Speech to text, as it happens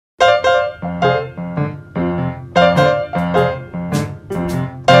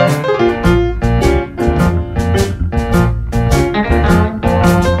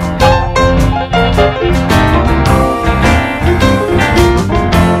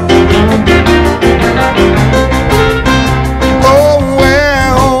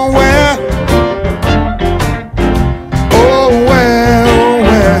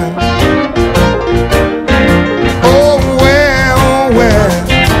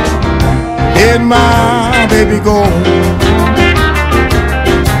did my baby go?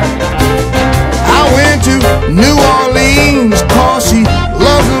 I went to New Orleans 'cause she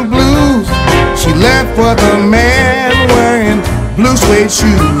loves the blues. She left for the man wearing blue suede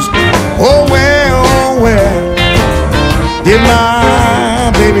shoes. Oh where did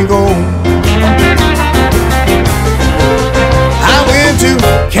my baby go? I went to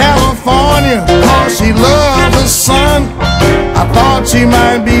California 'cause she loves the sun. I thought she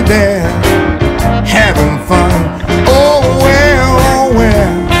might be there having fun. Oh where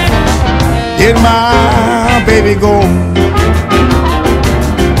did my baby go?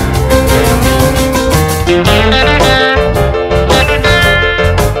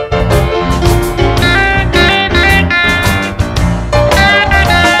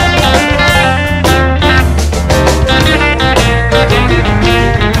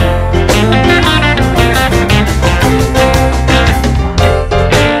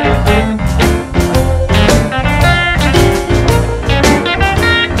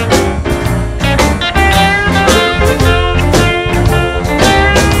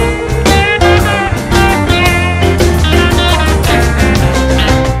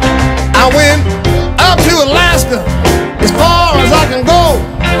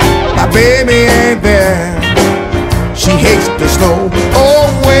 Baby ain't there, she hates the snow. Oh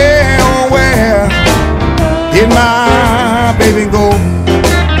where did my baby go?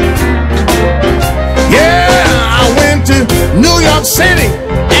 Yeah, I went to New York City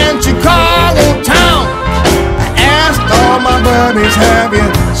and Chicago town. I asked all my buddies, have you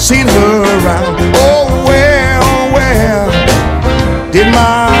seen her around? Oh where did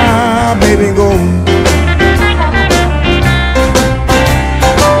my baby go?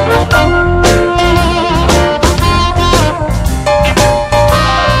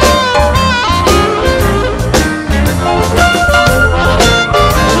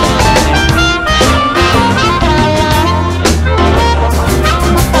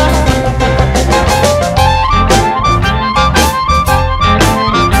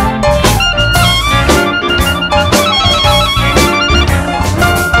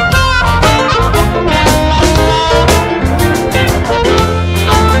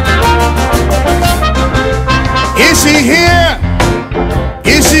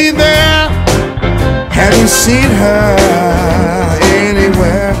 Seen her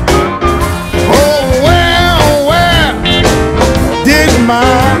anywhere? Oh where did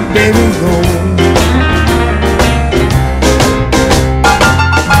my baby go?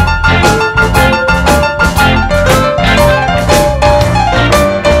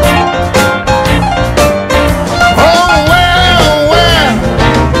 Oh where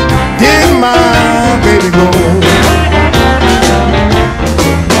did my baby go?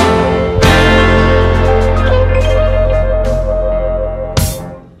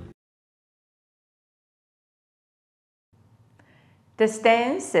 This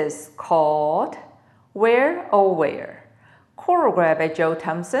dance is called Where Oh Where, choreographed by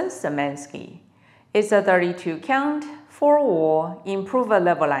Thompson, Szymanski. It's a 32 count, 4-wall, improve a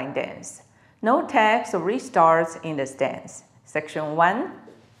level line dance. No tags or restarts in this dance. Section 1.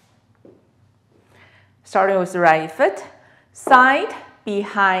 Starting with the right foot, side,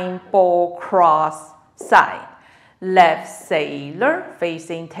 behind, ball, cross, side. Left sailor,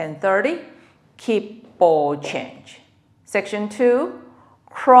 facing 1030, keep ball change. Section 2,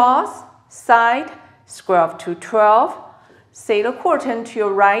 cross, side, square off to 12, sailor quarter to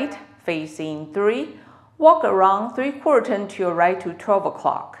your right, facing 3, walk around 3/4 turn to your right to 12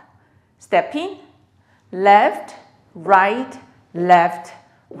 o'clock. Stepping, left, right, left,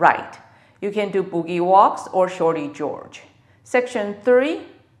 right. You can do boogie walks or shorty George. Section 3,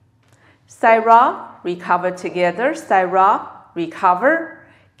 side rock, recover together, side rock, recover,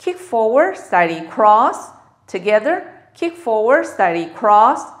 kick forward, slightly cross, together, kick forward, slightly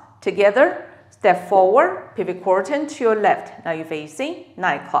cross, together, step forward, pivot quarter to your left. Now you're facing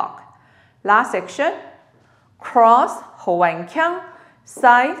 9 o'clock. Last section, cross, Hawaiian count,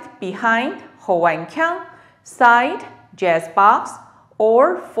 side, behind, Hawaiian count, side, jazz box,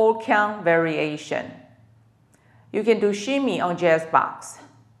 or 4 count variation. You can do shimmy on jazz box.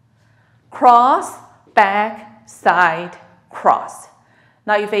 Cross, back, side, cross.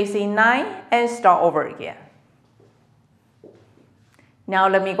 Now you're facing 9 and start over again. Now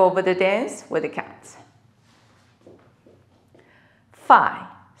let me go over the dance with the counts. 5,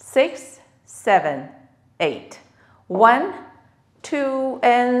 6, 7, 8. 1, 2,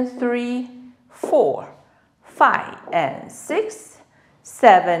 and 3, 4. 5 and 6,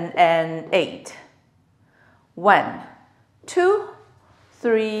 7 and 8. 1, 2,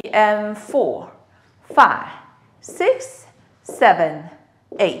 3 and 4. 5, 6, 7,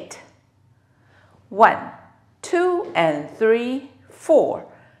 8. 1, 2 and 3, 4,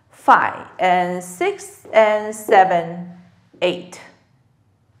 5 and 6 and 7, 8.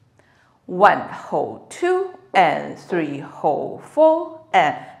 1, hold 2 and 3, hold 4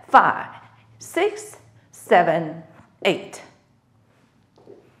 and 5, 6, 7, 8.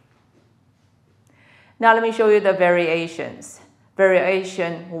 Now let me show you the variations.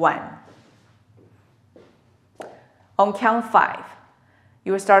 Variation 1. On count 5,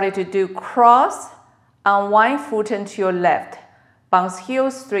 you started to do cross, unwind foot to your left, bounce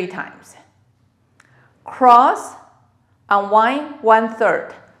heels 3 times. Cross, unwind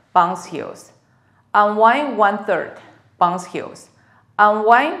 1/3, bounce heels. Unwind 1/3, bounce heels.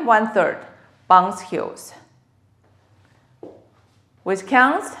 Unwind 1/3, bounce heels. With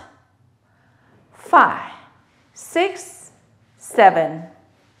counts 5, 6, 7,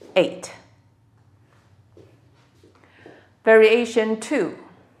 8. Variation 2.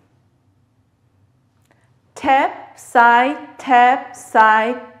 Tap, side,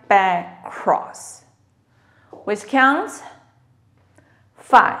 back, cross. With counts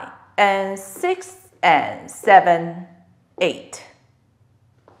 5 and 6 and 7, 8.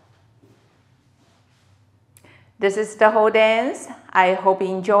 This is the whole dance. I hope you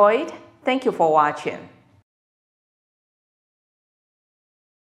enjoyed. Thank you for watching.